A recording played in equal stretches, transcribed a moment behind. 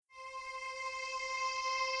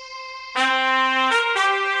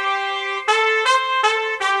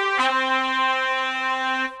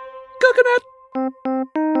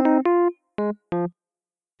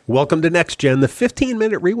Welcome to Next Gen, the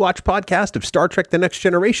 15-minute rewatch podcast of Star Trek The Next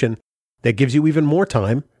Generation that gives you even more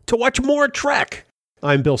time to watch more Trek.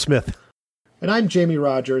 I'm Bill Smith. And I'm Jamie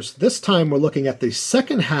Rogers. This time we're looking at the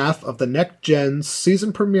second half of the Next Gen's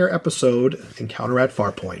season premiere episode, Encounter at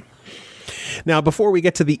Farpoint. Now, before we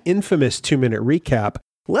get to the infamous 2-minute recap,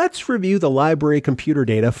 let's review the library computer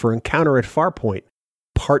data for Encounter at Farpoint,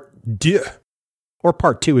 Part 2, or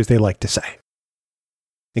Part 2 as they like to say.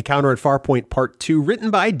 Encounter at Farpoint Part 2, written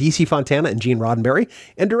by DC Fontana and Gene Roddenberry,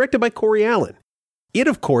 and directed by Corey Allen. It,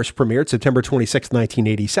 of course, premiered September 26,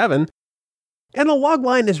 1987, and the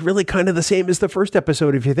logline is really kind of the same as the first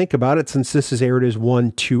episode if you think about it, since this is aired as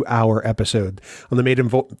one 2-hour episode. On the maiden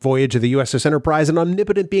voyage of the USS Enterprise, an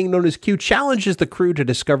omnipotent being known as Q challenges the crew to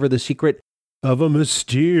discover the secret of a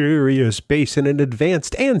mysterious base in an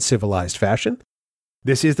advanced and civilized fashion.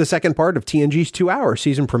 This is the second part of TNG's 2-hour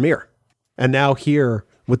season premiere. And now here,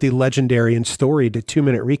 with the legendary and storied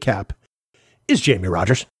 2-minute recap, is Jamie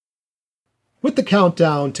Rogers. With the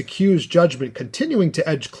countdown to Q's judgment continuing to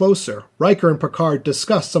edge closer, Riker and Picard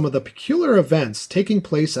discuss some of the peculiar events taking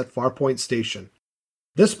place at Farpoint Station.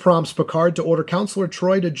 This prompts Picard to order Counselor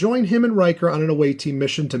Troi to join him and Riker on an away team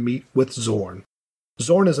mission to meet with Zorn.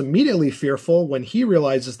 Zorn is immediately fearful when he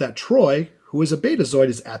realizes that Troi, who is a Betazoid,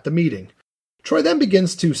 is at the meeting. Troi then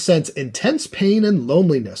begins to sense intense pain and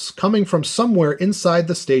loneliness coming from somewhere inside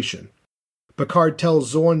the station. Picard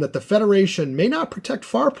tells Zorn that the Federation may not protect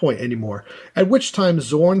Farpoint anymore, at which time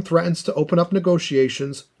Zorn threatens to open up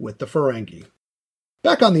negotiations with the Ferengi.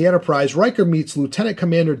 Back on the Enterprise, Riker meets Lieutenant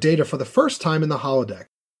Commander Data for the first time in the holodeck.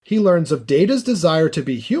 He learns of Data's desire to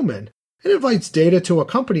be human and invites Data to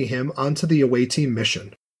accompany him onto the away team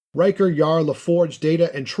mission. Riker, Yar, LaForge,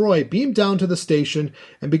 Data, and Troi beam down to the station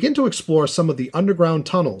and begin to explore some of the underground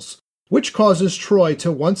tunnels, which causes Troi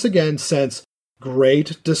to once again sense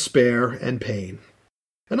great despair and pain.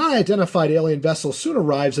 An unidentified alien vessel soon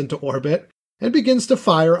arrives into orbit and begins to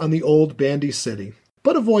fire on the old Bandy City,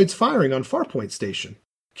 but avoids firing on Farpoint Station.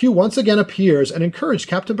 Q once again appears and encourages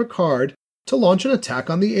Captain Picard to launch an attack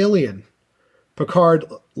on the alien. Picard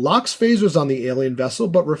locks phasers on the alien vessel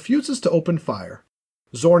but refuses to open fire.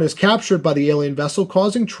 Zorn is captured by the alien vessel,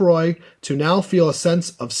 causing Troi to now feel a sense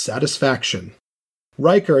of satisfaction.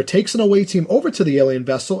 Riker takes an away team over to the alien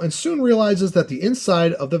vessel and soon realizes that the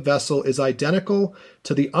inside of the vessel is identical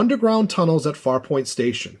to the underground tunnels at Farpoint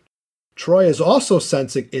Station. Troi is also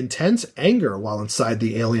sensing intense anger while inside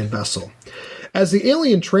the alien vessel. As the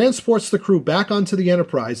alien transports the crew back onto the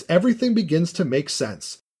Enterprise, everything begins to make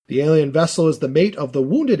sense. The alien vessel is the mate of the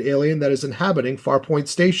wounded alien that is inhabiting Farpoint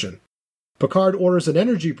Station. Picard orders an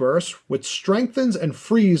energy burst, which strengthens and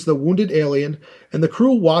frees the wounded alien, and the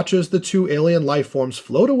crew watches the two alien lifeforms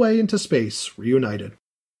float away into space, reunited.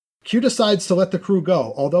 Q decides to let the crew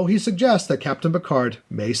go, although he suggests that Captain Picard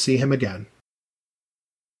may see him again.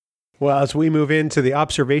 Well, as we move into the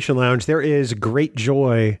observation lounge, there is great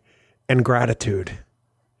joy and gratitude.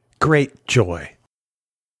 Great joy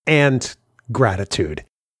and gratitude.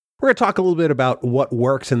 We're going to talk a little bit about what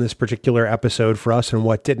works in this particular episode for us and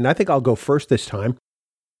what didn't. I think I'll go first this time.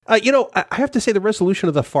 I have to say the resolution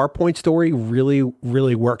of the Farpoint story really,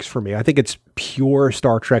 really works for me. I think it's pure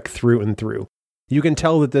Star Trek through and through. You can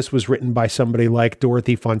tell that this was written by somebody like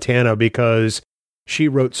Dorothy Fontana because she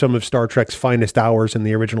wrote some of Star Trek's finest hours in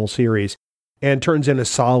the original series and turns in a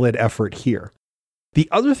solid effort here. The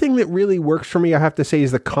other thing that really works for me, I have to say,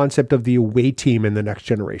 is the concept of the away team in The Next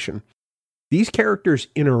Generation. These characters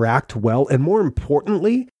interact well, and more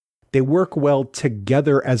importantly, they work well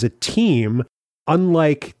together as a team,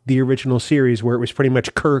 unlike the original series where it was pretty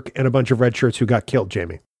much Kirk and a bunch of red shirts who got killed,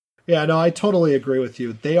 Jamie. Yeah, no, I totally agree with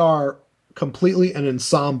you. They are completely an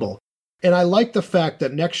ensemble. And I like the fact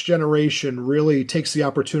that Next Generation really takes the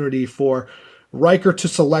opportunity for Riker to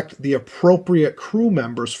select the appropriate crew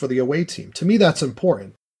members for the away team. To me, that's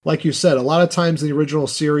important. Like you said, a lot of times in the original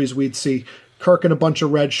series, we'd see Kirk and a bunch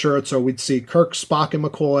of red shirts, or we'd see Kirk, Spock, and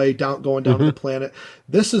McCoy going down to the planet.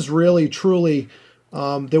 This is really, truly,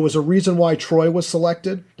 there was a reason why Troi was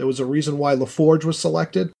selected. There was a reason why LaForge was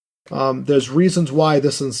selected. There's reasons why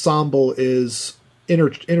this ensemble is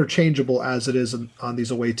interchangeable as it is on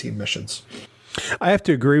these away team missions. I have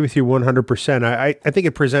to agree with you 100%. I think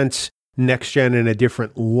it presents Next Gen in a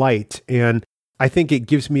different light, and I think it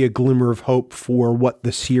gives me a glimmer of hope for what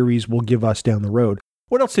the series will give us down the road.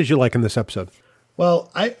 What else did you like in this episode?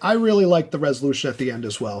 Well, I really liked the resolution at the end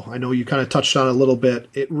as well. I know you kind of touched on it a little bit.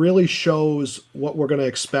 It really shows what we're going to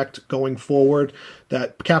expect going forward,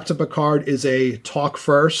 that Captain Picard is a talk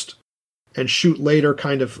first and shoot later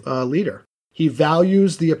kind of leader. He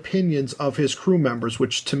values the opinions of his crew members,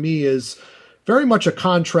 which to me is very much a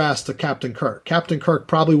contrast to Captain Kirk. Captain Kirk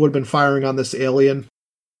probably would have been firing on this alien,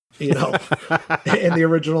 in the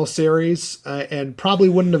original series, and probably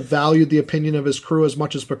wouldn't have valued the opinion of his crew as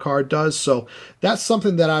much as Picard does. So that's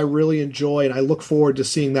something that I really enjoy, and I look forward to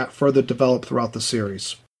seeing that further develop throughout the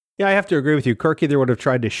series. Yeah, I have to agree with you. Kirk either would have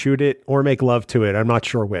tried to shoot it or make love to it. I'm not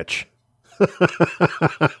sure which.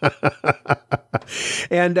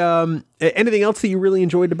 And anything else that you really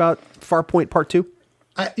enjoyed about Farpoint Part 2?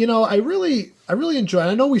 I really enjoyed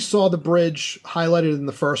it. I know we saw the bridge highlighted in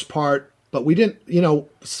the first part, but we didn't,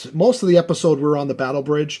 most of the episode we were on the battle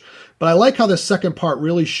bridge. But I like how the second part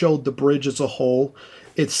really showed the bridge as a whole,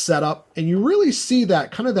 its setup. And you really see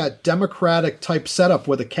that kind of that democratic type setup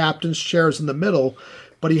where the captain's chair is in the middle,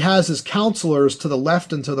 but he has his counselors to the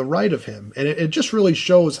left and to the right of him. And it just really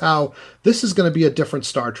shows how this is going to be a different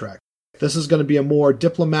Star Trek. This is going to be a more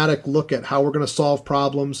diplomatic look at how we're going to solve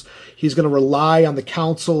problems. He's going to rely on the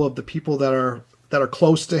counsel of the people that are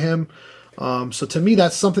close to him. So to me,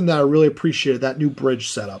 that's something that I really appreciated, that new bridge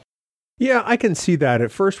setup. Yeah, I can see that.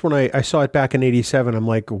 At first, when I saw it back in 87, I'm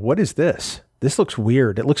like, what is this? This looks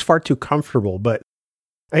weird. It looks far too comfortable. But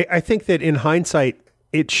I think that in hindsight,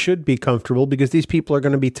 it should be comfortable because these people are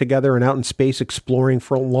going to be together and out in space exploring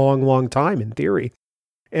for a long, long time in theory.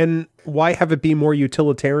 And why have it be more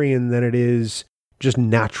utilitarian than it is just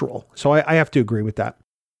natural? So I have to agree with that.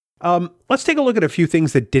 Let's take a look at a few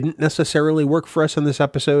things that didn't necessarily work for us in this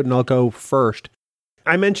episode, and I'll go first.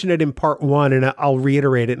 I mentioned it in part 1, and I'll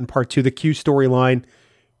reiterate it in part 2. The Q storyline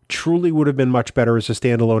truly would have been much better as a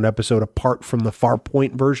standalone episode apart from the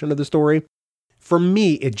Farpoint version of the story. For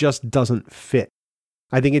me, it just doesn't fit.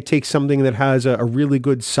 I think it takes something that has a really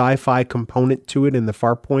good sci-fi component to it in the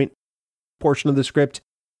Farpoint portion of the script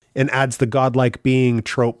and adds the godlike being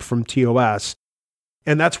trope from TOS.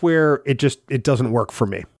 And that's where it doesn't work for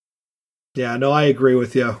me. Yeah, no, I agree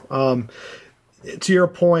with you. To your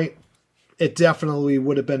point, it definitely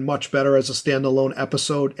would have been much better as a standalone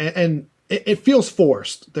episode. And it feels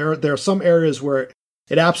forced. There are some areas where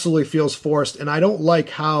it absolutely feels forced. And I don't like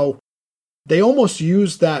how they almost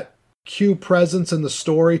use that Q presence in the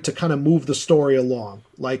story to kind of move the story along.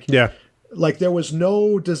 Like there was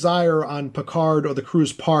no desire on Picard or the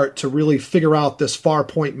crew's part to really figure out this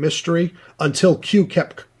Farpoint mystery until Q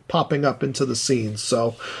kept popping up into the scene.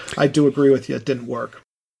 So I do agree with you. It didn't work.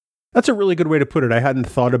 That's a really good way to put it. I hadn't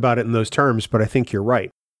thought about it in those terms, but I think you're right.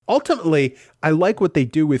 Ultimately, I like what they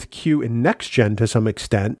do with Q in Next Gen to some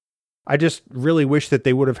extent. I just really wish that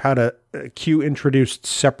they would have had a Q introduced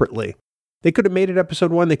separately. They could have made it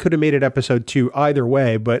episode 1. They could have made it episode 2 either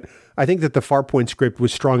way, but I think that the Farpoint script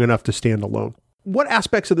was strong enough to stand alone. What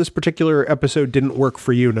aspects of this particular episode didn't work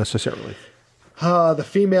for you necessarily? The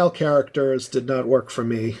female characters did not work for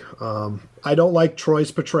me. I don't like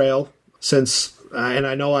Troy's portrayal since, and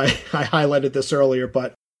I know I highlighted this earlier,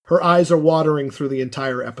 but her eyes are watering through the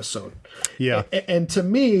entire episode. Yeah. And to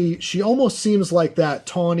me, she almost seems like that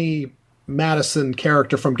Tawny Madison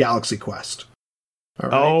character from Galaxy Quest.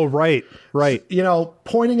 Right. Oh, right.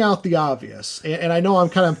 Pointing out the obvious. And I know I'm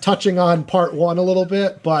kind of touching on part 1 a little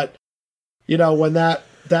bit, but, when that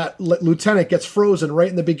lieutenant gets frozen right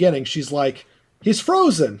in the beginning, she's like, he's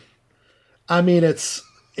frozen. I mean, it's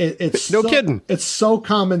no kidding. It's so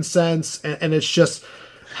common sense, and it's just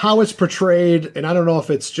how it's portrayed. And I don't know if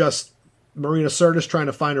it's just Marina Sirtis trying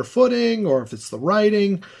to find her footing or if it's the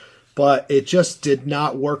writing, but it just did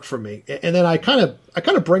not work for me. And then I kind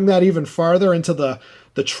of bring that even farther into the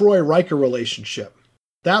Troy Riker relationship.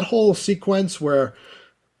 That whole sequence where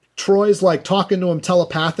Troy's like talking to him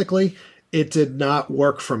telepathically, it did not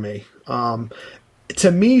work for me. To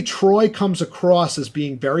me, Troy comes across as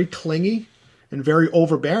being very clingy and very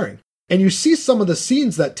overbearing. And you see some of the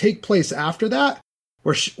scenes that take place after that,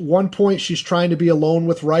 where one point she's trying to be alone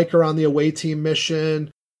with Riker on the away team mission,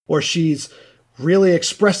 or she's really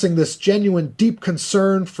expressing this genuine, deep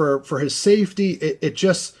concern for his safety.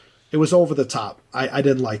 It was over the top. I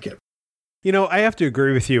didn't like it. I have to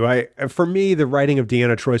agree with you. For me, the writing of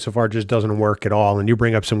Deanna Troi so far just doesn't work at all, and you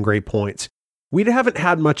bring up some great points. We haven't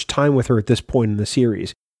had much time with her at this point in the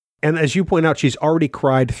series. And as you point out, she's already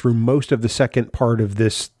cried through most of the second part of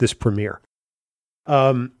this premiere.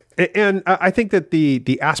 And I think that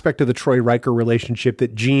the aspect of the Troy Riker relationship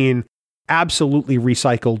that Gene absolutely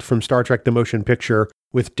recycled from Star Trek The Motion Picture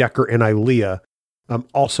with Decker and Ilea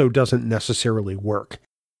also doesn't necessarily work.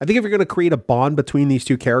 I think if you're going to create a bond between these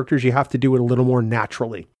two characters, you have to do it a little more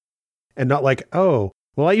naturally. And not like, oh,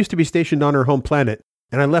 well, I used to be stationed on her home planet,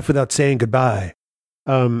 and I left without saying goodbye.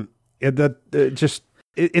 It's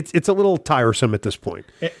a little tiresome at this point.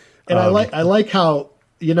 And I like how,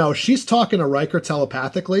 she's talking to Riker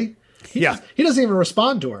telepathically, He doesn't even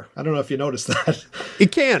respond to her. I don't know if you noticed that. He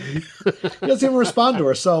can't. He doesn't even respond to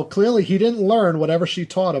her. So clearly he didn't learn whatever she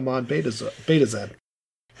taught him on Beta Z.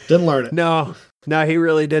 Didn't learn it. No, he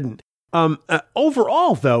really didn't.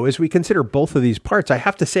 Overall, though, as we consider both of these parts, I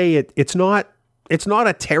have to say it's not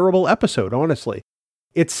a terrible episode, honestly.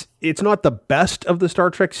 It's not the best of the Star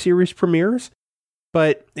Trek series premieres,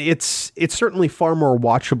 but it's certainly far more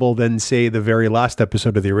watchable than, say, the very last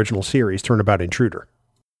episode of the original series, Turnabout Intruder.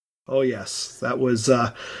 Oh, yes. That was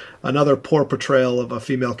another poor portrayal of a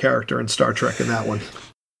female character in Star Trek in that one.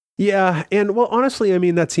 Yeah, and well, honestly, I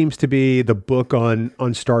mean, that seems to be the book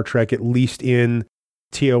on Star Trek, at least in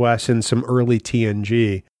TOS and some early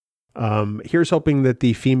TNG. Here's hoping that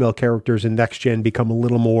the female characters in Next Gen become a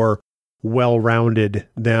little more well-rounded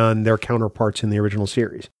than their counterparts in the original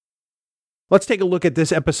series. Let's take a look at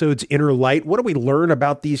this episode's inner light. What do we learn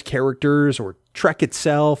about these characters or Trek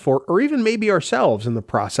itself or even maybe ourselves in the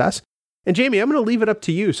process? And Jamie, I'm going to leave it up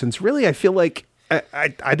to you since really I feel like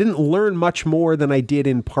I didn't learn much more than I did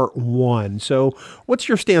in part 1. So what's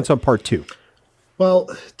your stance on part 2? Well,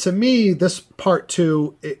 to me, this part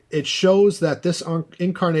 2, it shows that this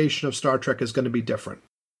incarnation of Star Trek is going to be different.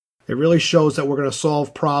 It really shows that we're going to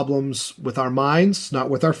solve problems with our minds, not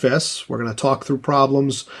with our fists. We're going to talk through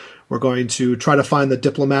problems. We're going to try to find the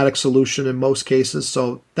diplomatic solution in most cases.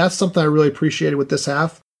 So that's something I really appreciated with this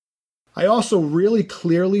half. I also really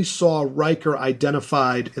clearly saw Riker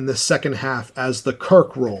identified in the second half as the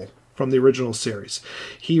Kirk role from the original series.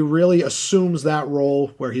 He really assumes that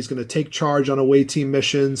role where he's going to take charge on away team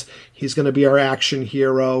missions. He's going to be our action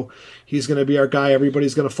hero. He's going to be our guy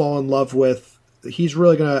everybody's going to fall in love with. He's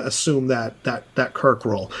really going to assume that Kirk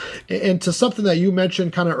role. And to something that you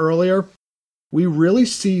mentioned kind of earlier, we really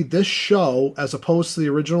see this show, as opposed to the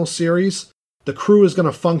original series, the crew is going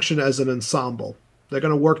to function as an ensemble. They're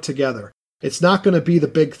going to work together. It's not going to be the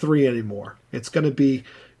big three anymore. It's going to be,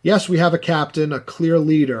 yes, we have a captain, a clear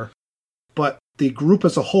leader, but the group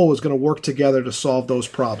as a whole is going to work together to solve those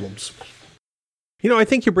problems. You know, I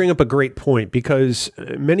think you bring up a great point because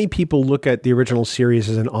many people look at the original series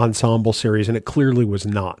as an ensemble series, and it clearly was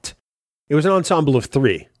not. It was an ensemble of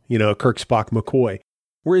 3, Kirk, Spock, McCoy.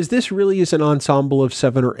 Whereas this really is an ensemble of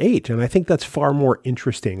 7 or 8, and I think that's far more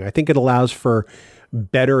interesting. I think it allows for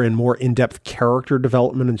better and more in-depth character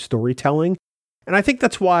development and storytelling. And I think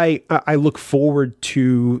that's why I look forward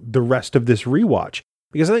to the rest of this rewatch,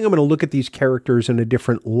 because I think I'm going to look at these characters in a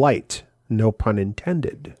different light. No pun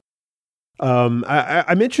intended.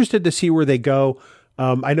 I'm interested to see where they go.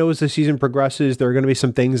 I know as the season progresses, there are going to be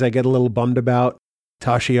some things I get a little bummed about.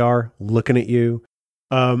 Tashiar, looking at you.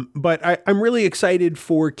 But I'm really excited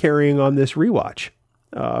for carrying on this rewatch.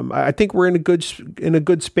 I think we're in a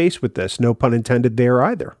good space with this. No pun intended there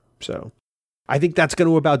either. So I think that's going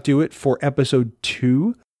to about do it for episode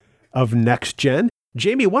 2 of Next Gen.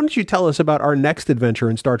 Jamie, why don't you tell us about our next adventure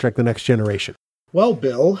in Star Trek: The Next Generation? Well,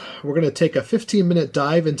 Bill, we're going to take a 15-minute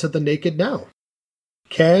dive into the naked now.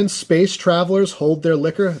 Can space travelers hold their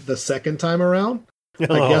liquor the second time around?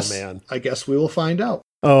 I guess we will find out.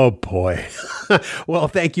 Oh, boy. Well,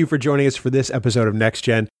 thank you for joining us for this episode of Next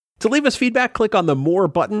Gen. To leave us feedback, click on the More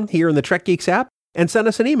button here in the Trek Geeks app and send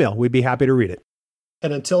us an email. We'd be happy to read it.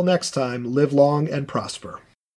 And until next time, live long and prosper.